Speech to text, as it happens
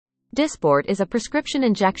Dysport is a prescription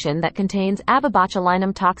injection that contains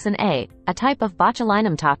abotulinum toxin A, a type of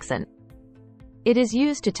botulinum toxin. It is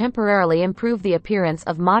used to temporarily improve the appearance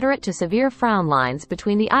of moderate to severe frown lines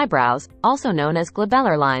between the eyebrows, also known as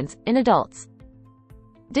glabellar lines, in adults.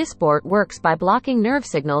 Dysport works by blocking nerve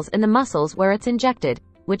signals in the muscles where it's injected,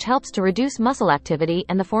 which helps to reduce muscle activity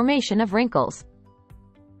and the formation of wrinkles.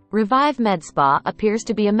 Reviv Med Spa appears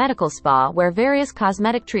to be a medical spa where various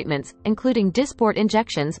cosmetic treatments, including Dysport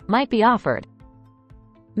injections, might be offered.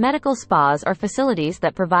 Medical spas are facilities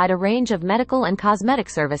that provide a range of medical and cosmetic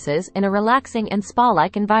services in a relaxing and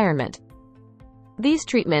spa-like environment. These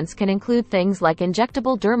treatments can include things like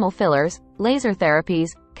injectable dermal fillers, laser therapies,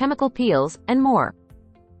 chemical peels, and more.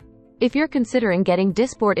 If you're considering getting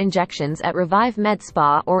Dysport injections at Reviv Med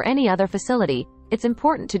Spa or any other facility, it's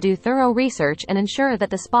important to do thorough research and ensure that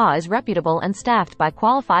the spa is reputable and staffed by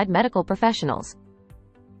qualified medical professionals.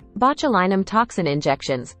 Botulinum toxin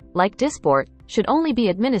injections, like Dysport, should only be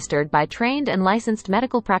administered by trained and licensed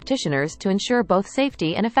medical practitioners to ensure both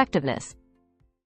safety and effectiveness.